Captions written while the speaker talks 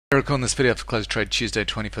I record this video for close trade Tuesday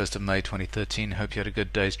 21st of May 2013. Hope you had a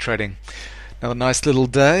good day's trading. Another nice little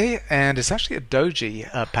day, and it's actually a doji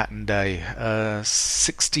pattern day.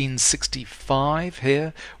 1665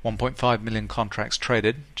 here, 1.5 million contracts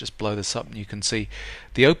traded. Just blow this up and you can see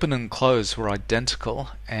the open and close were identical,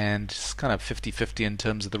 and it's kind of 50-50 in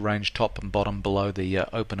terms of the range top and bottom below the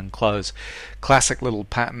open and close. Classic little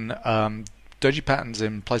pattern. Doji patterns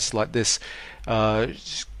in places like this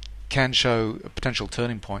can show potential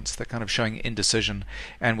turning points. They're kind of showing indecision,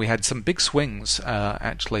 and we had some big swings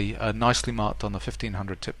actually nicely marked on the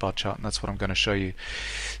 1500 tip bar chart, and that's what I'm going to show you.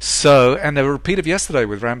 So, and they were a repeat of yesterday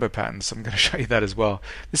with Rambo patterns, so I'm going to show you that as well.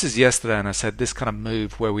 This is yesterday, and I said this kind of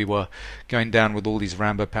move where we were going down with all these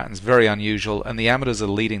Rambo patterns, very unusual, and the amateurs are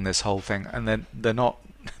leading this whole thing, and they're not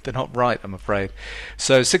right, I'm afraid.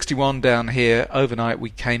 So 61 down here overnight.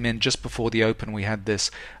 We came in just before the open. We had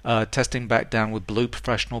this testing back down with blue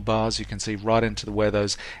professional bars. You can see right into where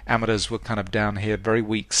those amateurs were kind of down here, very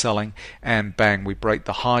weak selling, and bang, we break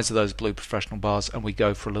the highs of those blue professional bars and we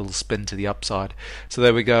go for a little spin to the upside. So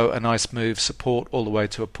there we go, a nice move, support all the way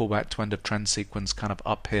to a pullback to end of trend sequence kind of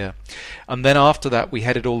up here. And then after that we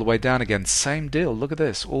headed all the way down again. Same deal. Look at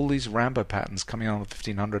this, all these Rambo patterns coming on the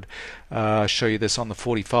 1500. Show you this on the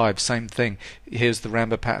 45, same thing. Here's the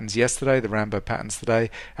Rambo patterns yesterday, the Rambo patterns today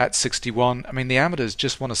at 61. I mean, the amateurs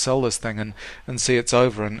just want to sell this thing and see it's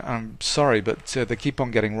over, and I'm sorry, but they keep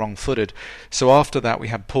on getting wrong-footed. So after that we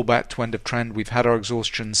have pullback to end of trend. We've had our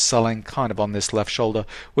exhaustion selling kind of on this left shoulder.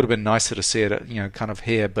 Would have been nicer to see it, kind of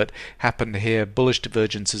here, but happened here. Bullish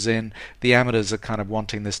divergence is in. The amateurs are kind of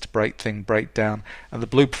wanting this to break down, and the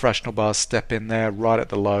blue professional bars step in there right at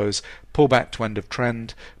the lows. Pullback to end of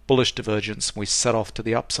trend, bullish divergence, and we set off to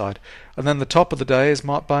the upside. And then the top of the day is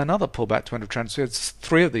marked by another pullback to end of trend. So it's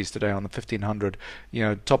three of these today on the 1500.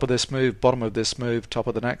 Top of this move, bottom of this move, top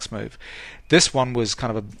of the next move. This one was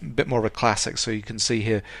kind of a bit more of a classic. So you can see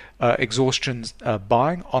here exhaustion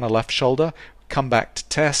buying on a left shoulder. Come back to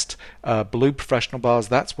test, blue professional bars,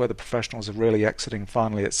 that's where the professionals are really exiting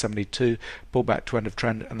finally at 72, pull back to end of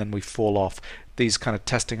trend, and then we fall off. These kind of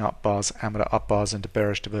testing up bars, amateur up bars into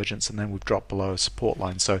bearish divergence, and then we've dropped below a support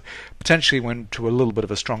line. So potentially went to a little bit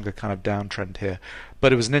of a stronger kind of downtrend here.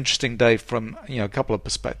 But it was an interesting day from a couple of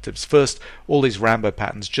perspectives. First, all these Rambo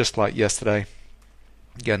patterns, just like yesterday.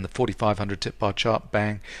 Again, the 4500 tip bar chart,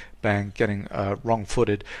 bang, bang, getting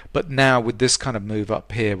wrong-footed. But now with this kind of move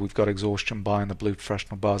up here, we've got exhaustion buying. The blue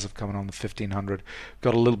professional bars have come in on the 1500.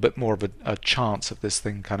 Got a little bit more of a chance of this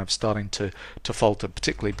thing kind of starting to falter,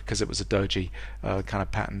 particularly because it was a doji kind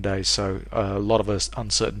of pattern day. So a lot of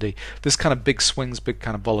uncertainty. This kind of big swings, big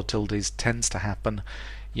kind of volatilities tends to happen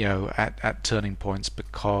at turning points,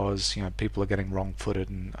 because people are getting wrong-footed,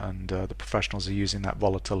 and the professionals are using that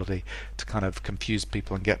volatility to kind of confuse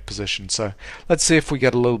people and get position. So let's see if we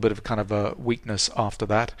get a little bit of kind of a weakness after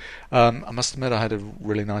that. I must admit I had a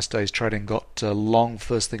really nice day's trading. Got long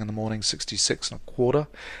first thing in the morning, 66.25,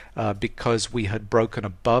 because we had broken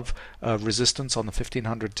above resistance on the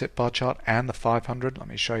 1500 tip bar chart and the 500. Let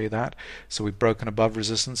me show you that. So we've broken above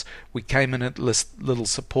resistance. We came in at this little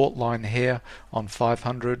support line here on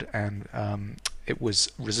 500, and it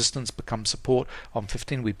was resistance become support on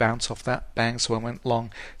 15. We bounced off that, bang, so I went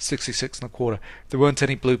long 66.25. There weren't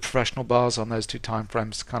any blue professional bars on those two time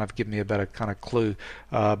frames to kind of give me a better kind of clue,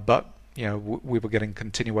 but we were getting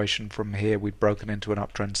continuation from here. We'd broken into an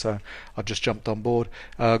uptrend, so I just jumped on board.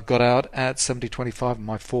 Got out at 70.25,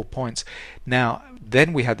 my 4 points. Now,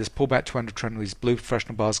 then we had this pullback to end of trend with these blue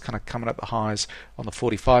professional bars kind of coming at the highs on the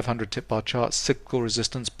 4500 tip bar chart. Cyclical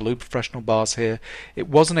resistance, blue professional bars here. It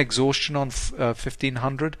was an exhaustion on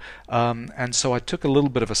 1500, and so I took a little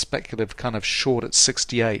bit of a speculative kind of short at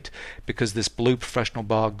 68 because this blue professional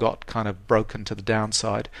bar got kind of broken to the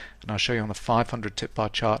downside. And I'll show you on the 500 tip bar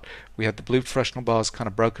chart, we had the blue professional bars kind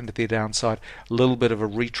of broken to the downside, a little bit of a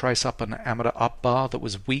retrace up an amateur up bar that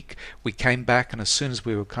was weak. We came back, and as soon as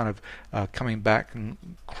we were kind of coming back and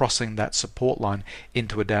crossing that support line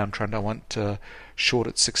into a downtrend, I went short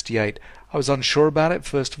at 68. I was unsure about it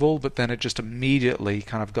first of all, but then it just immediately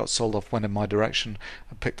kind of got sold off, went in my direction,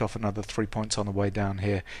 and picked off another 3 points on the way down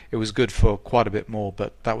here. It was good for quite a bit more,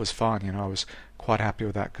 but that was fine. I was quite happy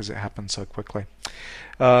with that because it happened so quickly.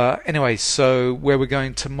 Anyway, so where we're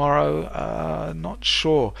going tomorrow, not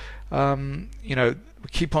sure. We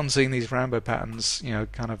keep on seeing these Rambo patterns,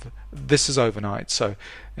 kind of, this is overnight, so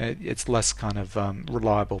it's less kind of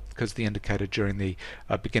reliable, because the indicator during the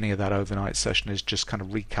beginning of that overnight session is just kind of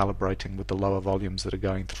recalibrating with the lower volumes that are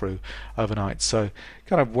going through overnight. So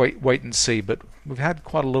kind of wait and see, but we've had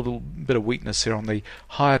quite a little bit of weakness here on the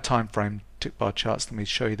higher time frame tick bar charts. Let me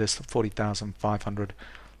show you this, the 40,500.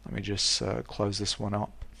 Let me just close this one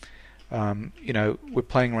up. We're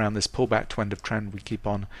playing around this pullback to end of trend. We keep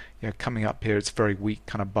on coming up here. It's very weak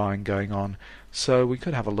kind of buying going on, so we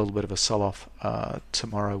could have a little bit of a sell-off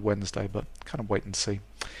tomorrow, Wednesday, but kind of wait and see.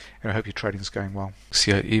 And I hope your trading's going well.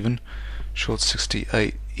 68 even, short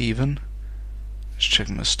 68 even. Just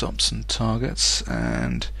checking my stops and targets,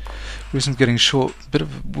 and the reason I'm getting short, a bit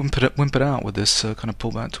of whimpered out with this kind of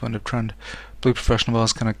pullback to end of trend. Blue professional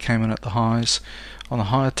bars kind of came in at the highs. On the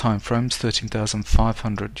higher time frames,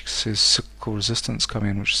 13,500, you can see cyclical resistance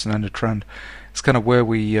coming in, which is an end of trend. It's kind of where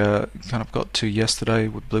we kind of got to yesterday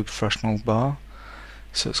with blue professional bar,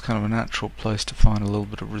 so it's kind of a natural place to find a little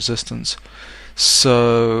bit of resistance.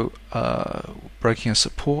 So breaking a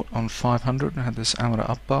support on 500, and had this amateur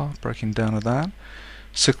up bar breaking down to that.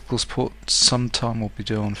 Cyclical support sometime will be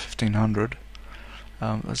due on 1500.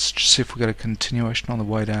 Let's just see if we get a continuation on the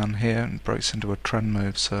way down here and breaks into a trend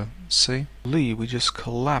move. So see, we just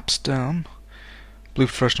collapsed down. Blue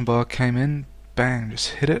professional bar came in, bang, just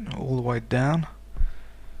hit it all the way down.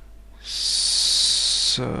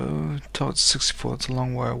 So target 64, it's a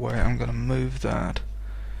long way away. I'm going to move that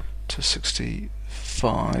to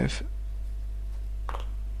 65.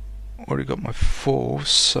 Already got my 4,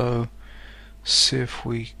 so see if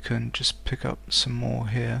we can just pick up some more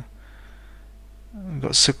here. We've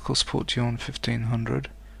got cyclical support due on 1500.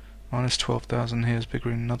 Minus 12,000 here is big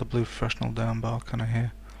green. Another blue professional down bar kind of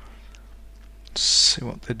here. Let's see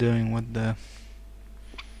what they're doing with their.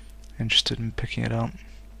 Interested in picking it up,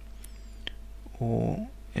 or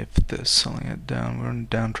if they're selling it down. We're in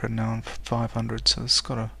downtrend now on 500, so it's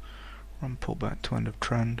got a run pullback to end of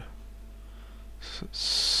trend. So let's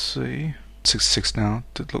see, 66 now.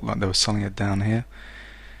 It looked like they were selling it down here.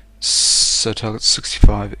 So target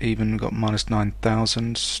 65 even. Got minus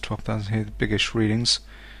 9,000, 12,000 here. The biggish readings.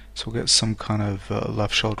 So we'll get some kind of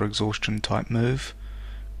left shoulder exhaustion type move.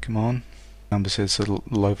 Come on. Numbers here, so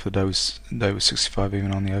low for the day was 65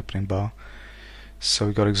 even on the opening bar. So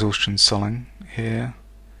we got exhaustion selling here.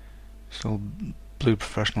 Still blue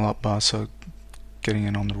professional up bar, so getting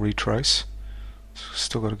in on the retrace. So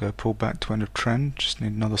still got to go pull back to end of trend. Just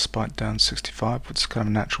need another spike down 65, which is kind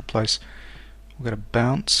of a natural place. We'll get a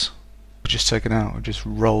bounce. We'll just take it out. We'll just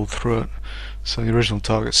roll through it. So the original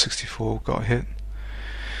target 64 got hit.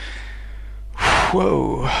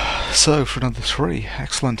 Whoa! So for another 3,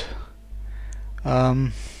 excellent.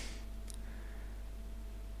 I'm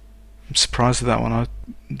surprised at that one. I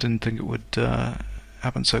didn't think it would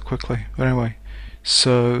happen so quickly. But anyway,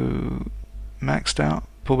 so maxed out,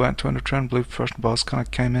 pull back to end of trend. Blue professional bars kind of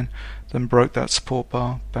came in, then broke that support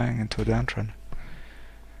bar, bang into a downtrend.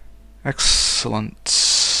 Excellent.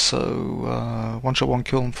 So one shot, one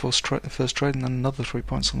kill on the first trade, and then another 3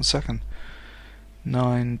 points on the second.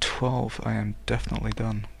 9:12. I am definitely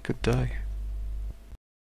done. Good day.